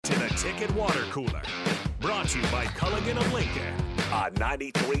Ticket Water Cooler. Brought to you by Culligan of Lincoln on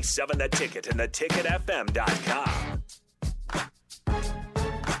 93.7 The Ticket and theticketfm.com.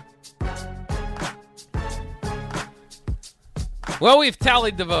 Well, we've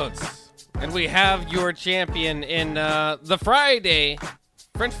tallied the votes, and we have your champion in the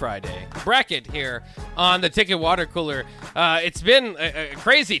French Friday bracket here on the Ticket Water Cooler. It's been a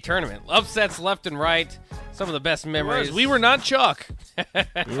crazy tournament. Upsets left and right. Some of the best memories. We were not chalk.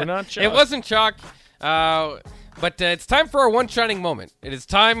 We were not chalk. It wasn't chalk, but it's time for our one shining moment. It is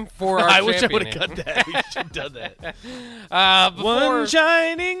time for our I wish I champion. would have cut that. We should have done that. One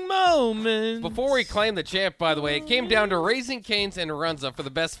shining moment. Before we claim the champ, by the way, it came down to Raising Cane's and Runza for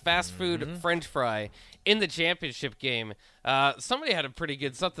the best fast food French fry in the championship game. Somebody had a pretty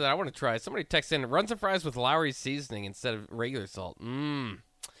good something that I want to try. Somebody texted in, Runza fries with Lowry's seasoning instead of regular salt.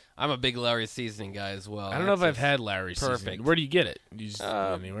 I'm a big Lowry's seasoning guy as well. I don't know if I've had Lowry's perfect. seasoning. Where do you get it? Do you just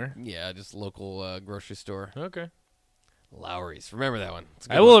go anywhere? Yeah, just local grocery store. Okay. Lowry's. Remember that one.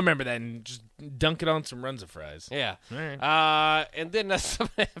 I will remember that and just dunk it on some Runza fries. Yeah. All right. And then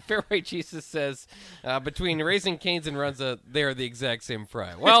Fairway Jesus says, between Raising Cane's and Runza, they're the exact same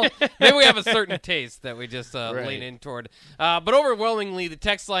fry. Well, maybe we have a certain taste that we just lean in toward. But overwhelmingly, the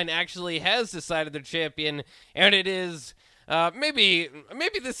text line actually has decided their champion, and it is... maybe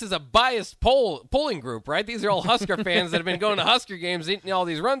this is a biased polling group, right? These are all Husker fans that have been going to Husker games, eating all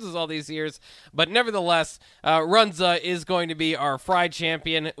these Runzas all these years. But nevertheless, Runza is going to be our fry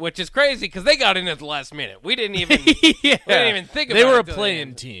champion, which is crazy because they got in at the last minute. We didn't even think about it. They were a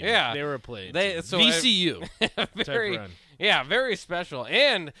play-in team. Yeah, they were a play-in team. So VCU. very. Yeah, very special.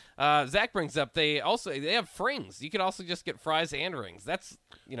 And Zach brings up they have frings. You could also just get fries and rings. That's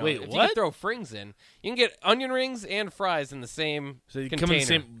Wait, if what? you can throw frings in, you can get onion rings and fries in the same container. Come in the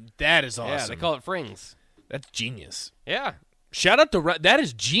same. That is awesome. Yeah, they call it frings. That's genius. Yeah, Shout out to that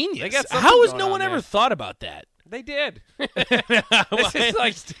is genius. They got something How has going no on one there. ever thought about that? they did. This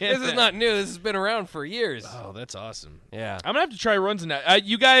This is not new. This has been around for years. Oh, that's awesome. Yeah. I'm gonna have to try Runza now.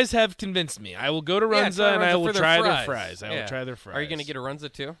 You guys have convinced me. I will go to Yeah, Runza try and I Runza will for their try fries. their fries. I Yeah. will try their fries. Are you going to get a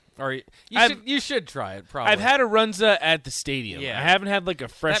Runza too? Or I've- you should try it. Probably. I've had a Runza at the stadium. Yeah. I haven't had like a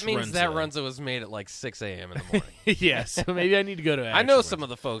fresh That means Runza. that Runza was made at like 6 a.m. in the morning. Yeah, so maybe I need to go to. I know some of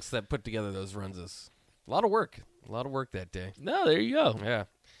the folks that put together those Runzas. A lot of work that day. No, there you go. Yeah.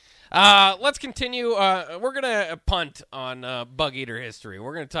 Let's continue. We're going to punt on bug eater history.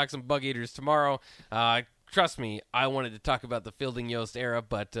 We're going to talk some bug eaters tomorrow. Trust me, I wanted to talk about the Fielding Yost era,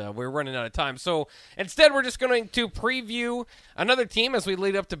 but we're running out of time. So instead, we're just going to preview another team as we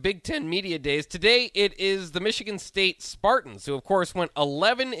lead up to Big Ten Media Days. Today, it is the Michigan State Spartans, who, of course, went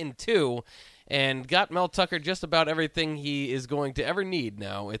 11-2 and got Mel Tucker just about everything he is going to ever need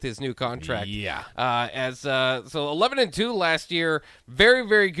now with his new contract. Yeah. So 11-2 last year, very,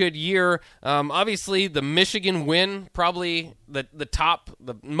 very good year. Obviously, the Michigan win, probably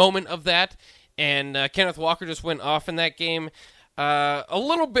the moment of that. And Kenneth Walker just went off in that game. A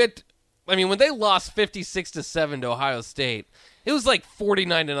little bit, I mean, when they lost 56-7 to Ohio State, it was like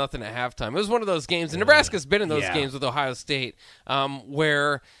 49-0 at halftime. It was one of those games, and Nebraska's been in those games with Ohio State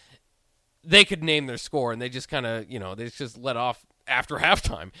where they could name their score, and they just kind of, they just let off after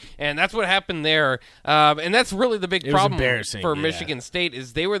halftime. And that's what happened there. And that's really the big problem for Michigan State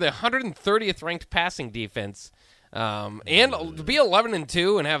is they were the 130th ranked passing defense. And to be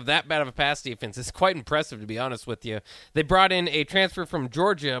 11-2 and have that bad of a pass defense is quite impressive, to be honest with you. They brought in a transfer from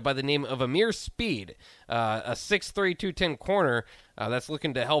Georgia by the name of Amir Speed, a 6'3", 210 corner that's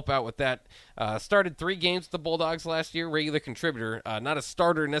looking to help out with that. Started 3 games with the Bulldogs last year, regular contributor, not a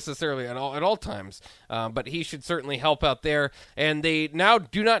starter necessarily at all times, but he should certainly help out there. And they now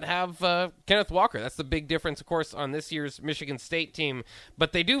do not have Kenneth Walker. That's the big difference, of course, on this year's Michigan State team.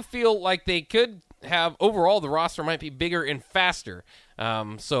 But they do feel like they could have overall the roster might be bigger and faster.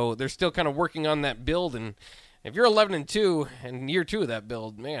 So they're still kind of working on that build, and if you're 11-2 in year 2 of that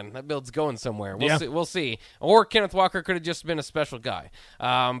build, man, that build's going somewhere. We'll see. Or Kenneth Walker could have just been a special guy.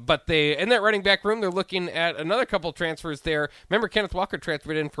 But in that running back room, they're looking at another couple transfers there. Remember, Kenneth Walker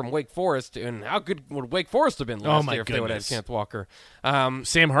transferred in from Wake Forest, and how good would Wake Forest have been last year if they would have had Kenneth Walker?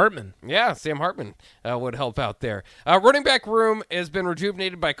 Sam Hartman. Yeah, Sam Hartman would help out there. Running back room has been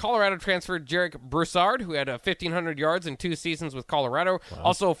rejuvenated by Colorado transfer Jarek Broussard, who had 1,500 yards in 2 seasons with Colorado. Wow.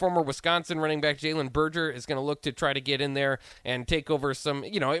 Also, former Wisconsin running back Jalen Berger is going to look to try to get in there and take over some.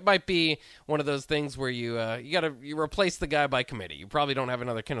 It might be one of those things where you replace the guy by committee. You probably don't have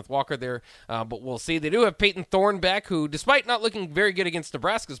another Kenneth Walker there, but we'll see. They do have Peyton Thorne back, who, despite not looking very good against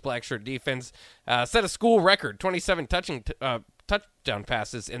Nebraska's black shirt defense, set a school record, 27 touchdown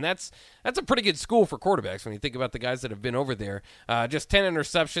passes, and that's a pretty good school for quarterbacks when you think about the guys that have been over there. Just 10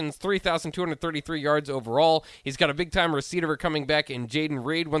 interceptions, 3,233 yards overall. He's got a big-time receiver coming back in Jaden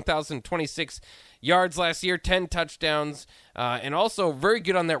Reed, 1,026 yards last year, 10 touchdowns, and also very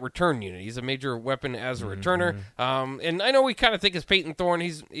good on that return unit. He's a major weapon as a returner. And I know we kind of think it's Peyton Thorne.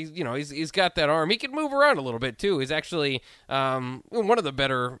 He's got that arm. He can move around a little bit too. He's actually one of the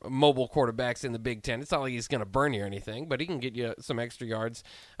better mobile quarterbacks in the Big Ten. It's not like he's going to burn you or anything, but he can get you some extra yards.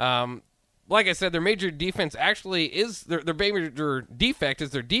 Like I said, their major defense actually is their major defect is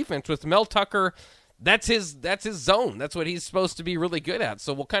their defense with Mel Tucker. That's his zone. That's what he's supposed to be really good at.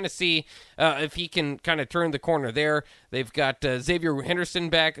 So we'll kind of see if he can kind of turn the corner there. They've got Xavier Henderson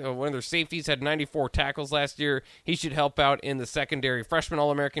back. One of their safeties had 94 tackles last year. He should help out in the secondary. Freshman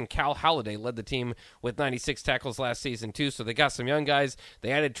All-American Cal Holiday led the team with 96 tackles last season too. So they got some young guys. They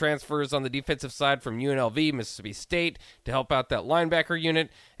added transfers on the defensive side from UNLV, Mississippi State to help out that linebacker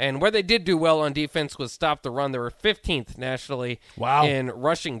unit. And where they did do well on defense was stop the run. They were 15th nationally in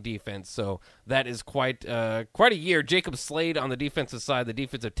rushing defense. So that is quite a year. Jacob Slade on the defensive side, the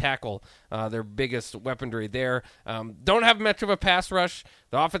defensive tackle, their biggest weaponry there. Don't have much of a pass rush.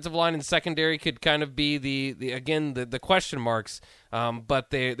 The offensive line and secondary could kind of be the question marks. But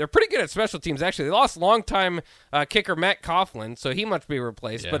they're pretty good at special teams, actually. They lost longtime kicker Matt Coughlin, so he must be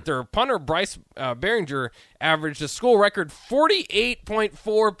replaced. Yeah. But their punter, Bryce Behringer, averaged a school record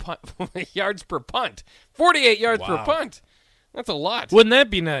 48.4 yards per punt. 48 yards per punt. That's a lot. Wouldn't that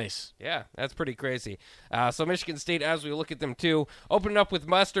be nice? Yeah, that's pretty crazy. So Michigan State, as we look at them too, opening up with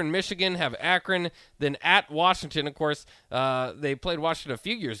Western Michigan, have Akron, then at Washington. Of course, they played Washington a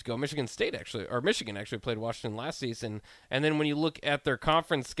few years ago. Michigan actually played Washington last season. And then when you look at their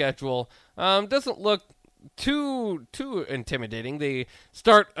conference schedule, doesn't look too intimidating. They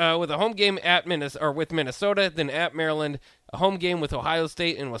start with a home game with Minnesota, then at Maryland, a home game with Ohio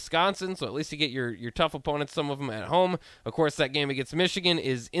State and Wisconsin, so at least you get your tough opponents, some of them at home. Of course, that game against Michigan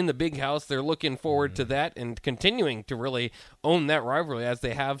is in the Big House. They're looking forward to that and continuing to really own that rivalry as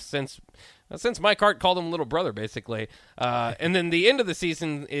they have since Mike Hart called him little brother, basically. And then the end of the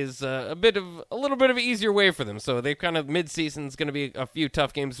season is a little bit of an easier way for them. So they kind of mid-season is going to be a few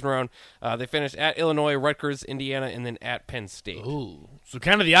tough games around. They finish at Illinois, Rutgers, Indiana, and then at Penn State. Ooh, so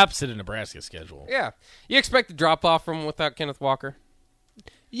kind of the opposite of Nebraska's schedule. Yeah. You expect a drop-off from without Kenneth Walker?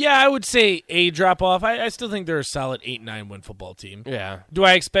 Yeah, I would say a drop-off. I still think they're a solid 8-9 win football team. Yeah. Do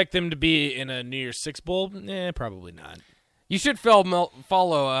I expect them to be in a New Year's Six Bowl? Probably not. You should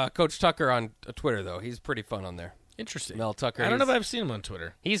follow Coach Tucker on Twitter, though. He's pretty fun on there. Interesting. Mel Tucker. I don't know if I've seen him on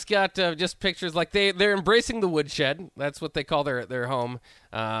Twitter. He's got just pictures like they're embracing the woodshed. That's what they call their home.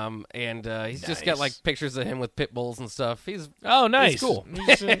 And he's just got like pictures of him with pit bulls and stuff. Nice. He's cool.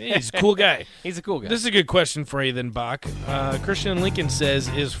 He's a cool guy. He's a cool guy. This is a good question for you then, Bach. Christian Lincoln says,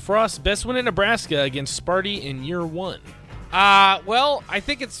 is Frost's best win at Nebraska against Sparty in year one? Well, I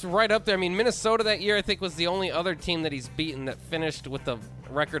think it's right up there. I mean, Minnesota that year, I think, was the only other team that he's beaten that finished with a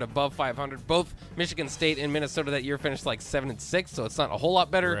record above 500. Both Michigan State and Minnesota that year finished like 7-6, so it's not a whole lot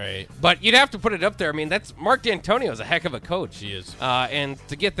better. Right. But you'd have to put it up there. I mean, that's Mark D'Antonio is a heck of a coach. He is. And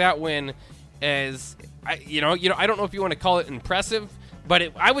to get that win as, I don't know if you want to call it impressive,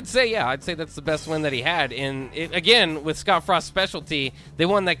 but I'd say that's the best win that he had. And again, with Scott Frost's specialty, they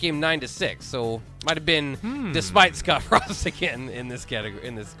won that game 9-6. So might have been despite Scott Frost again in this category,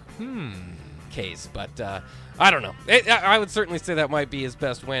 in this case. But I don't know. I would certainly say that might be his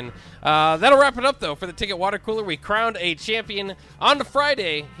best win. That'll wrap it up, though, for the Ticket Water Cooler. We crowned a champion on the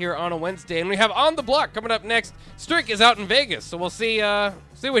Friday here on a Wednesday, and we have On the Block coming up next. Strick is out in Vegas, so we'll see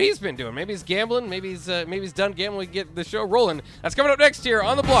what he's been doing. Maybe he's gambling. Maybe he's done gambling. We get the show rolling. That's coming up next here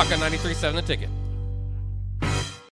on the Block on 93.7 The Ticket.